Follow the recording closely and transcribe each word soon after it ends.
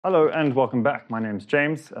Hello and welcome back. My name's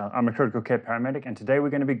James. I'm a critical care paramedic, and today we're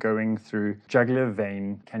going to be going through jugular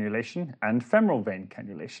vein cannulation and femoral vein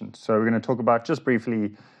cannulation. So we're going to talk about just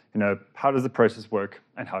briefly, how does the process work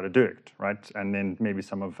and how to do it, right? And then maybe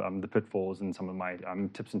some of the pitfalls and some of my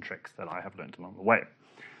tips and tricks that I have learned along the way.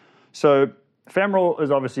 So femoral is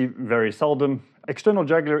obviously very seldom. External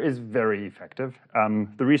jugular is very effective.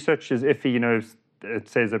 The research is iffy. It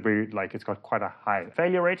says that it's got quite a high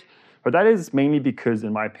failure rate. But that is mainly because,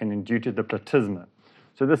 in my opinion, due to the platysma.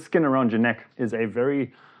 So the skin around your neck is a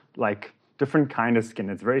very different kind of skin.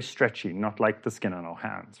 It's very stretchy, not like the skin on our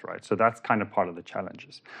hands, right? So that's kind of part of the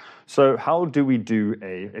challenges. So how do we do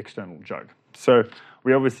a external jug? So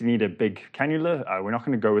we obviously need a big cannula. We're not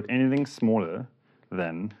going to go with anything smaller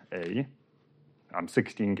than a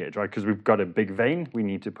 16 gauge, right? Because we've got a big vein, we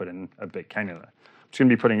need to put in a big cannula. I'm just going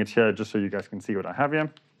to be putting it here just so you guys can see what I have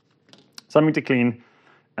here. Something to clean.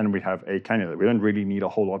 And we have a cannula. We don't really need a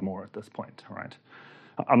whole lot more at this point, right?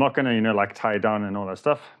 I'm not going to, tie it down and all that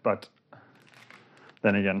stuff, but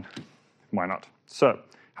then again, why not? So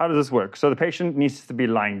how does this work? So the patient needs to be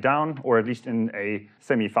lying down, or at least in a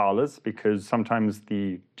semi-Fowler's, because sometimes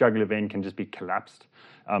the jugular vein can just be collapsed.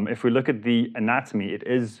 If we look at the anatomy, it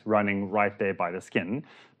is running right there by the skin.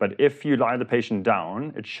 But if you lie the patient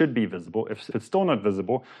down, it should be visible. If it's still not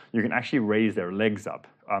visible, you can actually raise their legs up,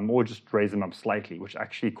 or just raise them up slightly, which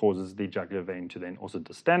actually causes the jugular vein to then also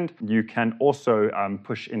distend. You can also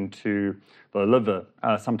push into the liver.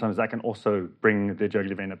 Sometimes that can also bring the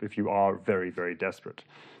jugular vein up if you are very, very desperate.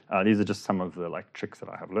 These are just some of the tricks that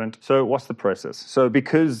I have learned. So what's the process? So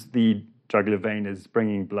because the jugular vein is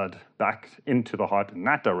bringing blood back into the heart in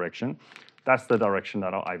that direction, that's the direction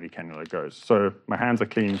that our IV cannula goes. So my hands are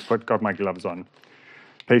clean, got my gloves on.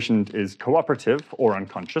 Patient is cooperative or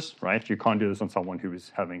unconscious, right? You can't do this on someone who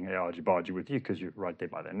is having a argy-bargy with you because you're right there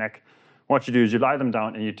by their neck. What you do is you lie them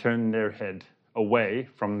down and you turn their head away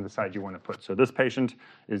from the side you want to put. So this patient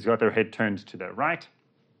has got their head turned to their right,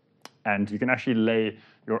 and you can actually lay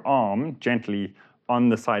your arm gently on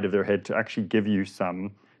the side of their head to actually give you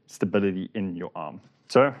some stability in your arm.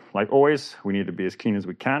 So, like always, we need to be as clean as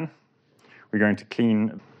we can. We're going to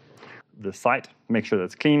clean the site, make sure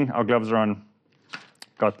that's clean. Our gloves are on,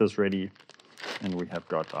 got this ready, and we have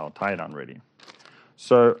got our tie-down ready.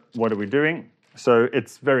 So what are we doing? So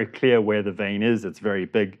it's very clear where the vein is. It's very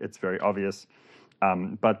big. It's very obvious.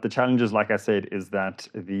 But the challenge is, like I said, is that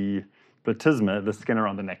the platysma, the skin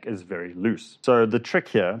around the neck, is very loose. So the trick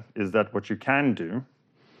here is that what you can do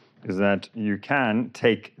is that you can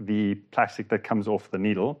take the plastic that comes off the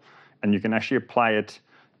needle and you can actually apply it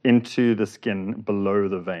into the skin below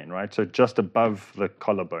the vein, right? So just above the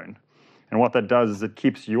collarbone. And what that does is it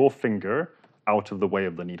keeps your finger out of the way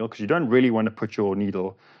of the needle, because you don't really want to put your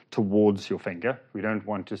needle towards your finger. We don't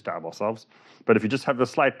want to stab ourselves. But if you just have a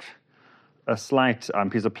slight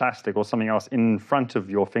piece of plastic or something else in front of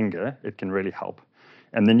your finger, it can really help.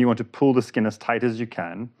 And then you want to pull the skin as tight as you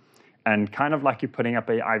can, and kind of like you're putting up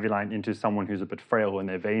a IV line into someone who's a bit frail and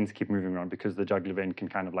their veins keep moving around, because the jugular vein can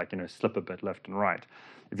kind of slip a bit left and right.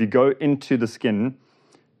 If you go into the skin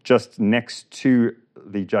just next to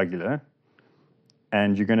the jugular,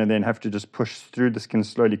 and you're going to then have to just push through the skin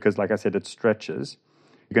slowly because, like I said, it stretches,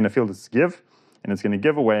 you're going to feel this give, and it's going to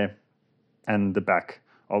give away, and the back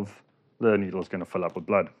of the needle is going to fill up with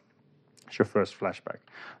blood. It's your first flashback.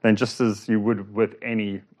 Then, just as you would with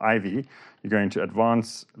any IV, you're going to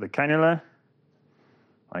advance the cannula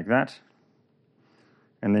like that,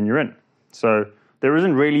 and then you're in. So there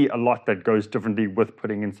isn't really a lot that goes differently with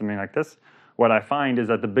putting in something like this. What I find is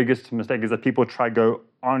that the biggest mistake is that people try to go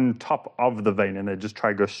on top of the vein and they just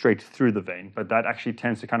try to go straight through the vein, but that actually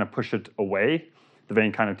tends to kind of push it away. The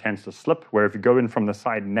vein kind of tends to slip, where if you go in from the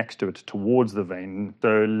side next to it towards the vein,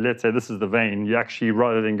 so let's say this is the vein, you actually,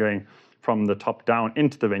 rather than going from the top down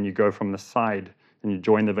into the vein, you go from the side and you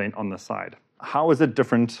join the vein on the side. How is it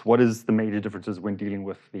different? What is the major differences when dealing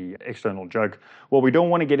with the external jug? Well, we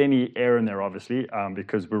don't want to get any air in there, obviously,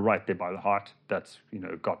 because we're right there by the heart. That's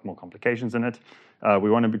got more complications in it.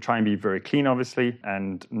 We want to try and be very clean, obviously.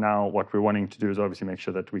 And now what we're wanting to do is obviously make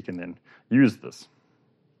sure that we can then use this.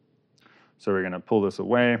 So we're going to pull this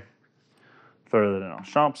away, throw it in our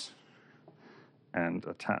sharps, and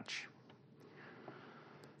attach.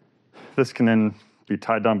 This can then be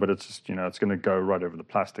tied down, but it's just, it's going to go right over the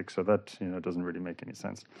plastic, so that, doesn't really make any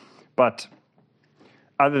sense. But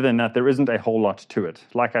other than that, there isn't a whole lot to it.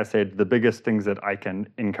 Like I said, the biggest things that I can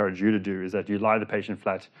encourage you to do is that you lie the patient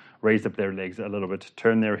flat, raise up their legs a little bit,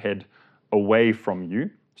 turn their head away from you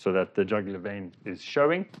so that the jugular vein is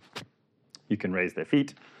showing. You can raise their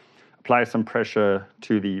feet, apply some pressure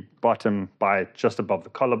to the bottom by just above the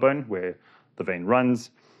collarbone where the vein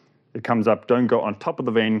runs, It comes up, don't go on top of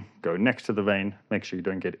the vein, go next to the vein. Make sure you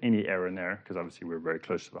don't get any air in there because obviously we're very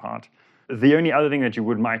close to the heart. The only other thing that you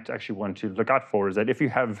might actually want to look out for is that if you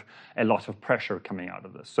have a lot of pressure coming out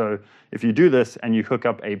of this. So if you do this and you hook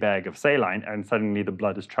up a bag of saline and suddenly the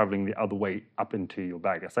blood is traveling the other way up into your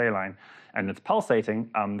bag of saline and it's pulsating,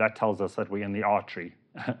 that tells us that we're in the artery,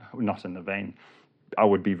 not in the vein. I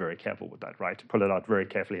would be very careful with that, right? Pull it out very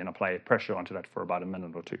carefully and apply pressure onto that for about a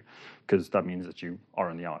minute or two, because that means that you are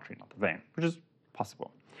in the artery, not the vein, which is possible.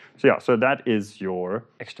 So yeah, so that is your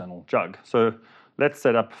external jug. So let's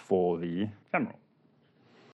set up for the femoral.